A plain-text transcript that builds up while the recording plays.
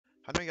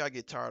I know y'all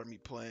get tired of me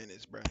playing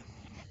this, bruh.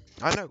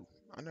 I know,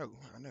 I know,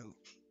 I know.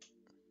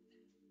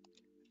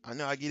 I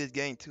know I give this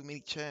game too many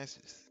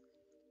chances.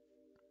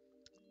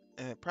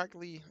 And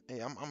practically, hey,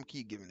 I'm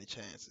keep giving it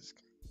chances.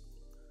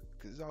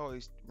 Cause there's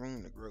always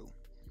room to grow.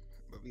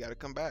 But we gotta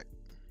come back.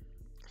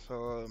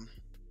 So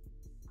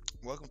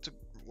welcome to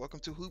welcome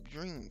to Hoop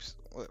Dreams.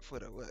 What for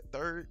the what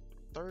third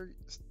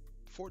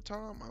fourth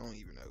time? I don't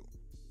even know.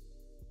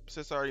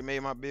 Since I already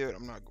made my build,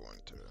 I'm not going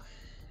to.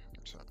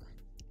 I'm sorry.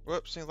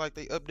 Well, seems like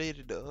they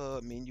updated the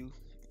menu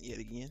yet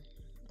again.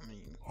 I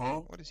mean,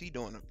 Huh? what is he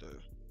doing up there?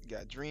 You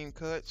got dream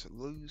cuts,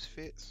 lose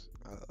fits.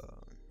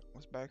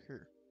 What's back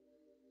here?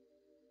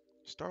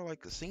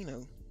 Starlight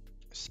Casino,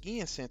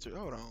 Skin Center.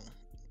 Hold on,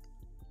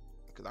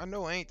 cause I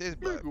know it ain't this,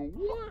 but Nigga,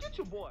 what? Get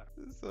your boy.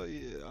 so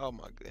yeah. Oh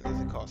my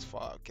goodness, it costs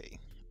 5K.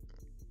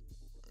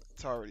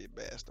 It's already a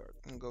bad start.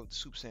 I'm gonna go with the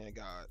Super Saiyan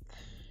God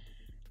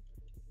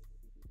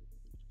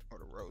or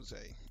the Rose.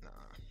 Nah,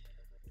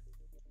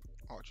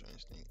 Ultra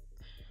Instinct.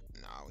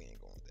 Nah, we ain't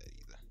going with that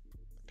either.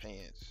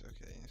 Pants.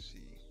 Okay, let's see.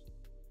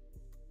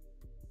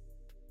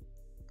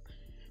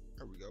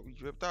 There we go. We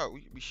dripped out.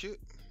 We should.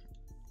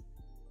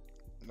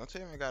 Don't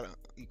tell me I gotta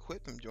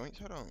equip them joints.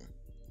 Hold on.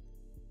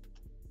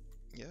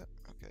 Yep.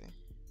 Okay.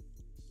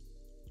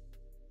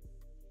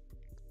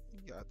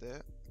 You got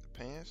that. The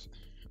pants.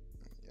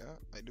 Yeah.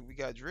 Hey, do we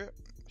got drip?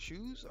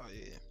 Shoes? Oh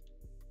yeah.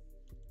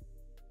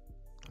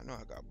 I know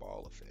I got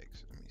ball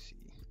effects. Let me see.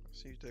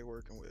 Let's see what they're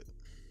working with.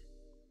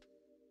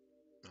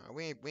 Nah,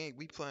 we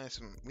playing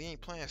some. We ain't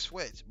playing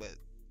sweats, but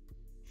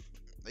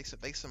they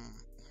some.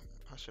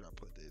 How should I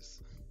put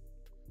this?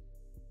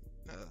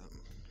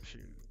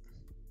 Shoot.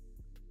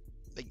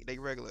 They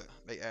regular.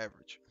 They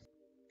average.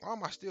 Why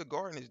am I still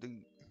guarding this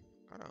dude?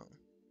 Hold on.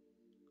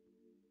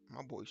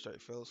 My boy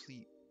straight fell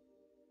asleep.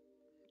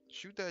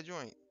 Shoot that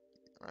joint.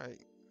 All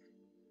right.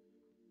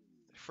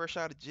 Fresh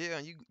out of jail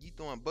and you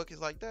throwing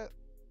buckets like that?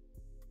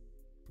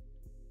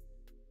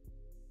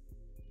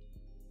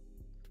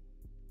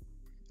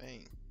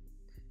 Dang.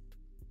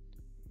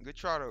 Good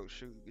try though,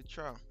 shoot. Good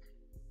try.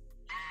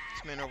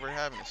 This man over here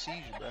having a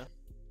seizure, bro.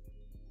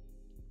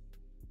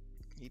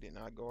 He did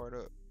not guard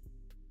up.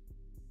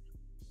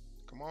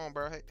 Come on,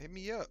 bro. Hit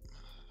me up.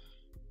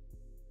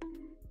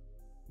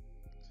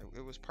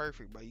 It was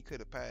perfect, but he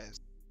could have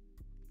passed.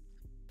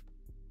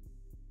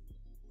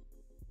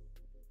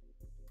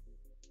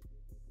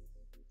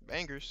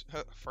 Bangers.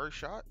 First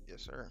shot?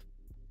 Yes, sir.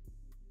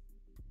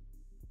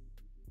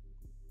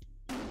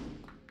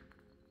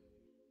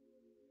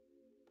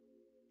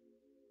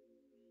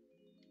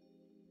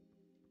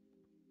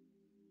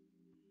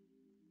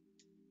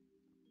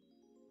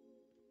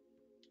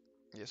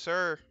 Yes,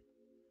 sir.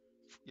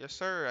 Yes,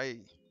 sir. Hey,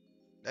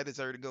 that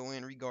deserved to go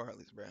in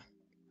regardless, bro.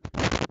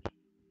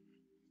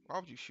 Why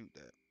would you shoot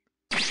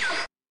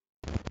that?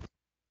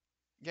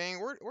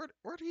 Gang, where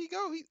did he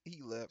go?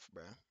 He left,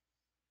 bro.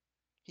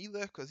 He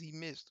left because he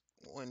missed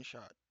one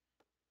shot.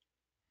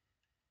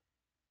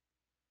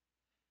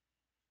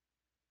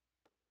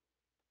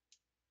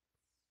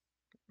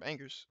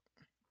 Bangers.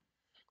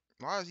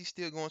 Why is he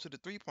still going to the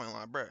 3-point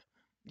line, bruh?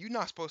 You're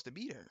not supposed to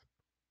be there.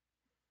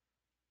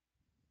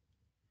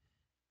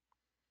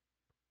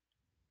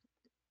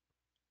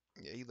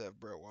 Yeah, he left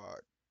bro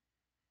wide.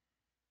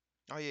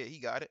 Oh yeah, he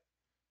got it.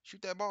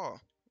 Shoot that ball.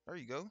 There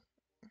you go.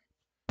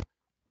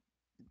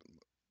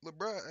 Look,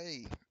 bruh,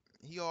 hey,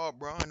 he all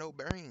brawn, no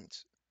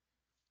brains.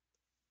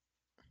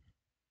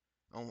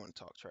 I don't want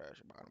to talk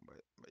trash about him,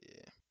 but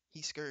yeah,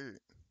 he's scared.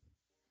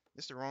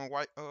 It's the wrong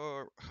white.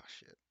 Oh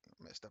shit,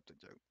 I messed up the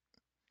joke.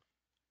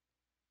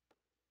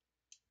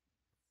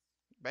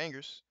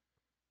 Bangers.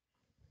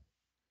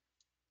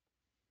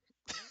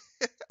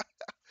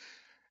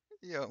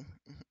 Yo,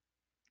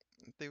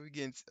 I think we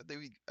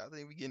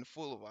getting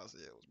full of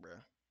ourselves,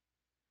 bruh.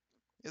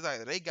 It's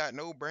like they got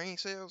no brain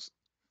cells,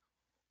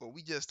 but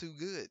we just too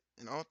good,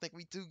 and I don't think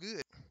we too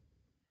good.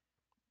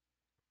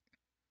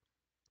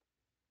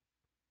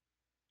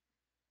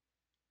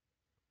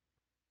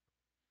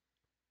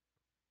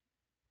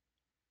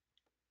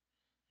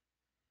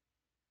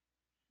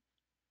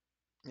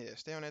 Yeah,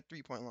 stay on that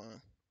 3-point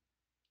line.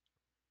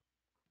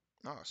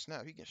 Oh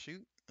snap, he can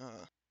shoot.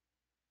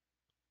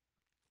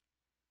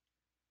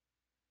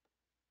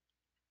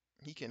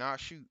 He cannot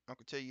shoot. I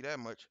can tell you that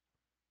much.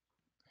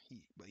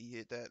 But he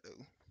hit that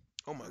though.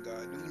 Oh my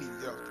God, dude, we need to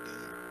get off the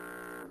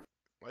game.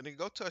 Like nigga,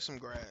 go touch some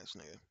grass,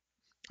 nigga.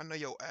 I know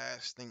your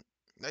ass stink.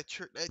 That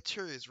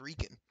chair is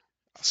reeking.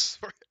 I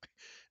swear,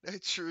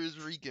 that chair is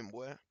reeking,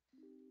 boy.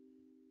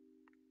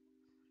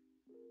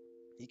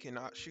 He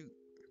cannot shoot.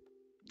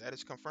 That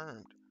is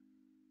confirmed.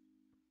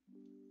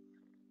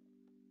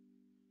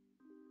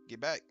 Get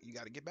back. You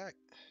gotta get back.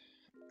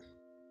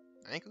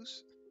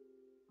 Ankles.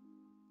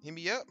 Hit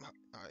me up.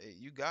 Hey,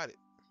 you got it.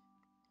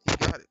 He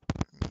got it.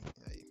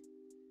 Hey,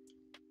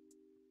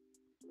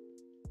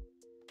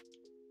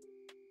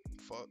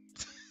 fuck.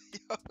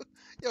 yo,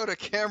 yo, the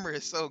camera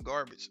is so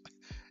garbage.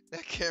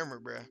 That camera,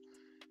 bruh.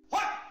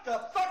 What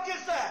the fuck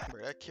is that?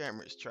 Bro, that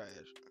camera is trash.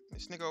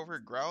 This nigga over here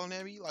growling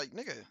at me like,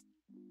 nigga.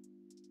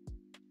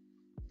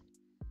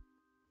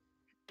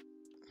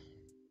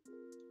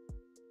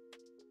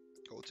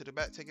 Go to the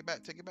back. Take it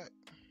back. Take it back.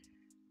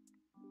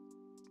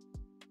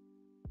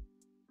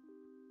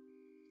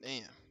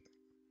 Damn.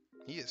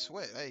 He is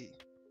sweat. Hey.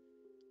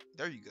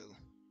 There you go.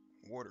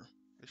 Water.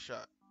 Good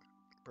shot.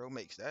 Bro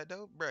makes that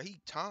though. Bro, he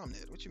timed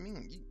that. What you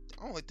mean?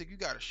 I only think you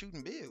got a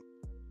shooting build.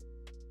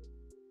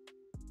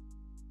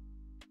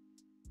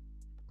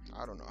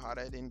 I don't know how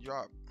that didn't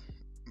drop.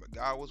 But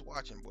God was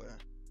watching, boy.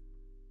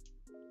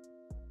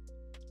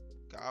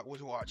 God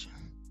was watching.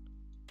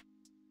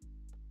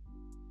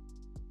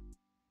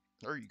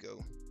 There you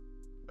go.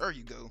 There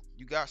you go.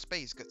 You got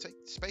space. Take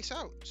space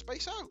out.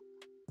 Space out.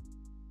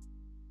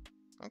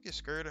 Don't get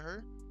scared of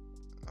her.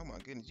 Oh my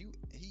goodness.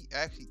 He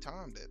actually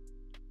timed it.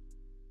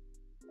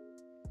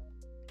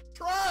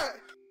 Try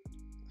it.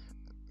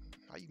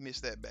 How you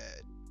miss that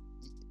bad?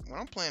 When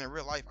I'm playing in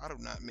real life, I do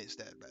not miss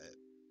that bad.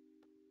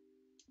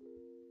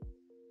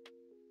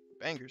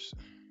 Bangers.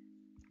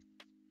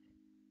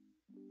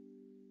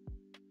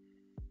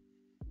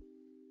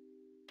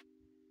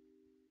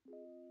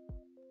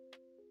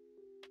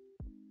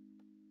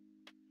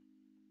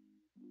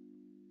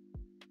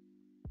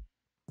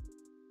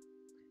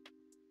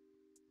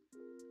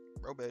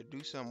 Bro better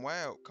do something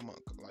wild. Come on,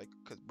 like,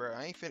 cause bro,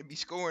 I ain't finna be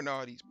scoring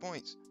all these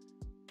points.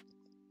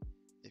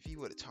 If he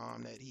would have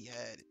timed that, he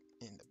had it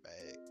in the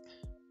bag.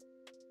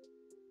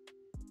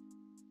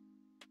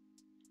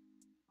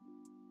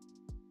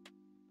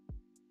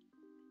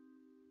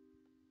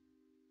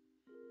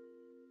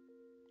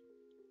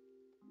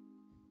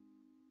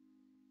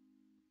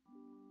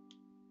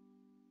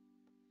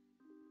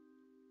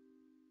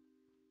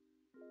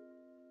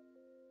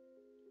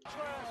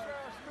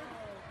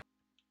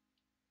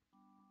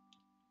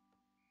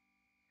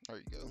 There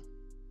you go.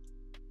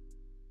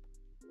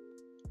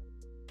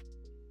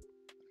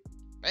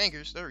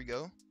 Bangers. There we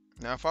go.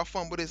 Now, if I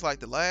fumble this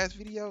like the last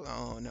video,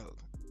 oh no.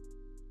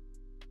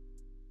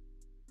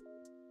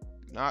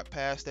 Do not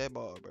pass that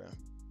ball, bro.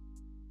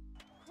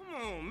 Come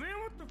on, man.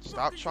 What the fuck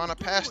Stop is trying you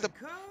to pass doing,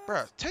 the... cuz?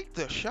 Bro, take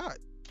the shot.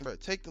 Bro,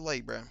 take the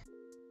lay, bro.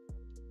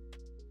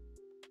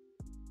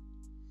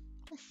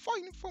 I'm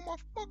fighting for my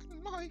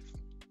fucking life.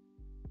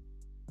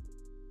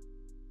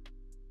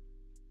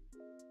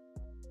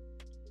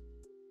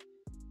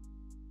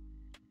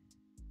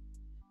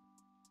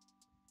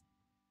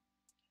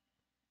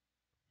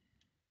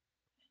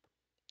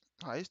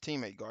 Oh, his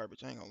teammate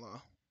garbage. I ain't gonna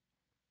lie.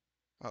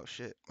 Oh,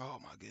 shit. Oh,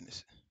 my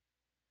goodness.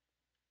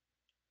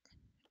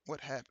 What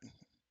happened?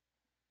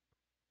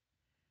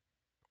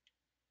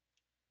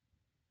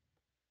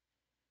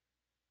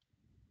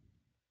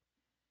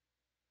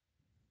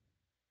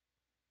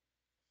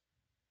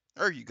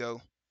 There you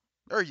go.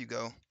 There you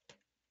go.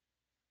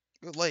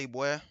 Good lay,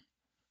 boy.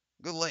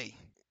 Good lay.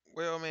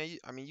 Well, man,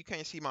 I mean, you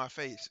can't see my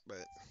face, but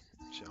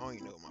shit, I don't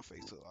even know what my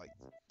face look like.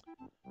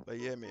 But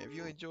yeah, man, if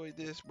you enjoyed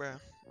this, bruh,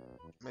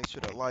 make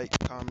sure to like,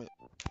 comment,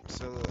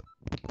 sub,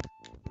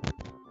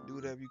 do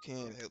whatever you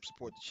can to help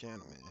support the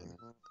channel, man.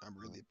 I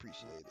really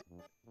appreciate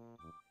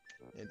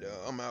it. And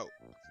I'm out.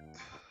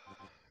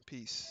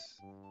 Peace.